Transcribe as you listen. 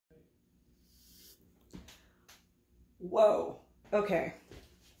Whoa. Okay.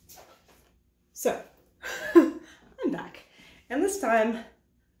 So, I'm back. And this time,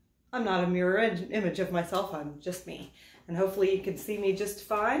 I'm not a mirror image of myself, I'm just me. And hopefully you can see me just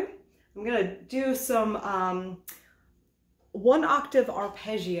fine. I'm gonna do some 1-octave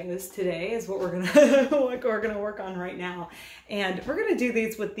arpeggios today is what we're gonna work on right now. And we're gonna do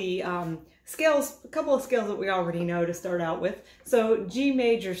these with the scales, a couple of scales that we already know to start out with. So G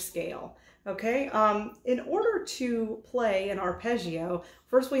major scale. Okay, in order to play an arpeggio,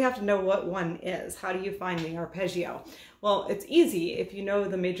 first we have to know what one is. How do you find the arpeggio? Well, it's easy if you know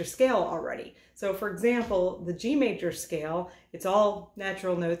the major scale already. So for example, the G major scale, it's all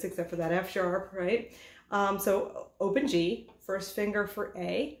natural notes except for that F sharp, right? So open G, first finger for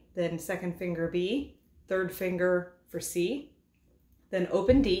A, then second finger B, third finger for C, then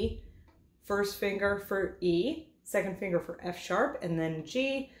open D, first finger for E, second finger for F sharp, and then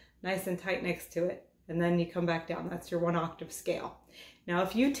G, nice and tight next to it, and then you come back down. That's your 1-octave scale. Now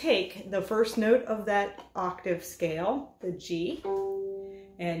if you take the first note of that octave scale, the G,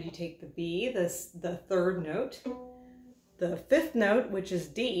 and you take the B, the third note, the fifth note, which is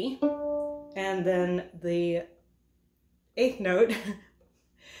D, and then the eighth note,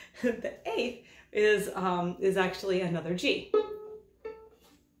 the eighth is actually another G.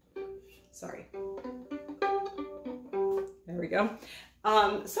 Sorry. There we go.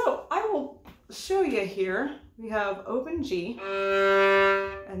 So I will show you here. We have open G,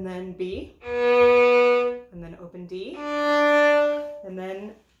 and then B, and then open D, and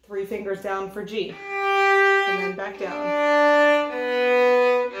then 3 fingers down for G, and then back down.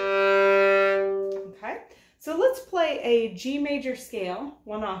 Okay, so let's play a G major scale,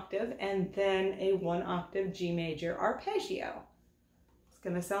 1-octave, and then a 1-octave G major arpeggio. It's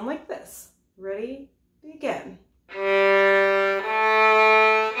gonna sound like this. Ready? Begin.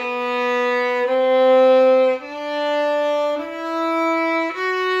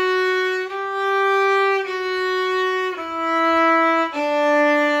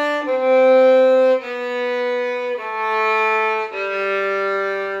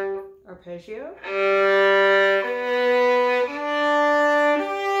 Arpeggio.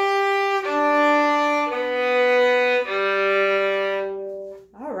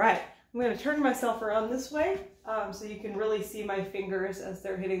 All right, I'm going to turn myself around this way so you can really see my fingers as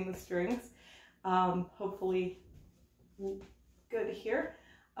they're hitting the strings. Hopefully good here.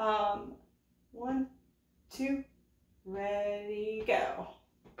 1, 2, ready, go.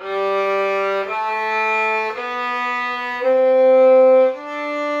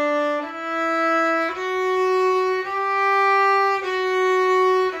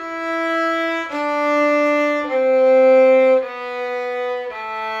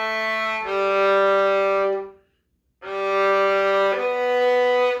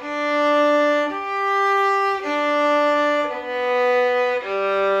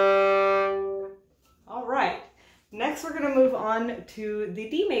 Next, we're going to move on to the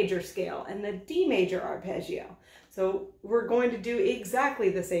D major scale and the D major arpeggio. So we're going to do exactly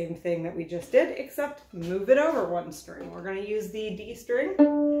the same thing that we just did, except move it over 1 string. We're going to use the D string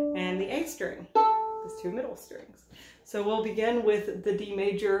and the A string, those 2 middle strings. So we'll begin with the D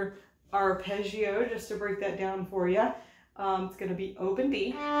major arpeggio, just to break that down for you. It's going to be open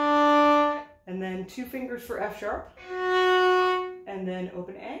D, and then 2 fingers for F sharp, and then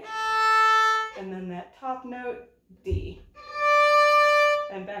open A, and then that top note, D,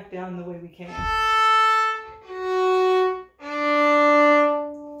 and back down the way we came.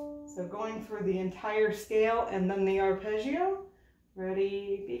 So going through the entire scale and then the arpeggio.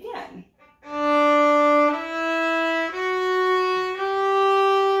 Ready, begin.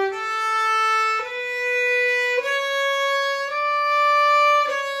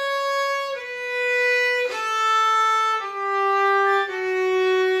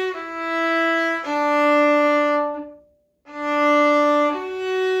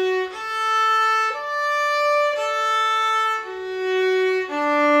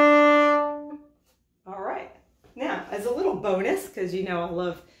 Bonus, because you know I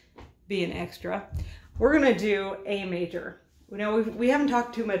love being extra, we're gonna do A major. You know, we haven't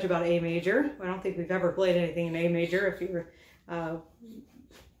talked too much about A major. I don't think we've ever played anything in A major, if you're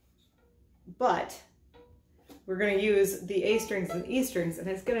but we're gonna use the A strings and E strings, and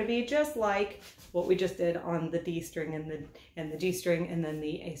it's gonna be just like what we just did on the D string and the G string, and then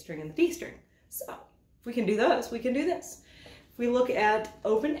the A string and the D string. So if we can do those, we can do this. If we look at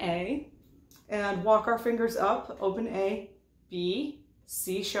open A and walk our fingers up, open A, B,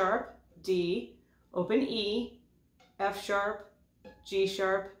 C sharp, D, open E, F sharp, G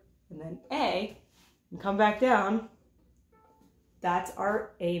sharp, and then A, and come back down, that's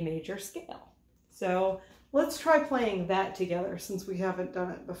our A major scale. So Let's try playing that together since we haven't done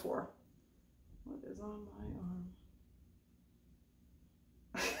it before. What is on my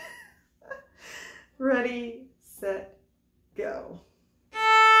arm? Ready, set, go.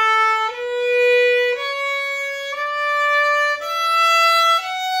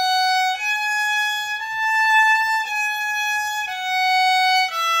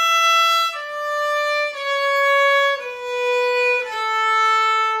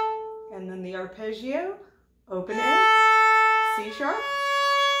 And then the arpeggio, open A, C sharp,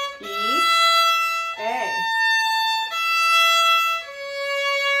 E, A.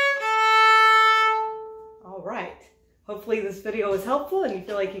 All right. Hopefully this video was helpful and you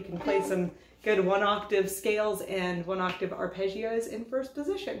feel like you can play some good 1-octave scales and 1-octave arpeggios in first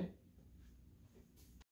position.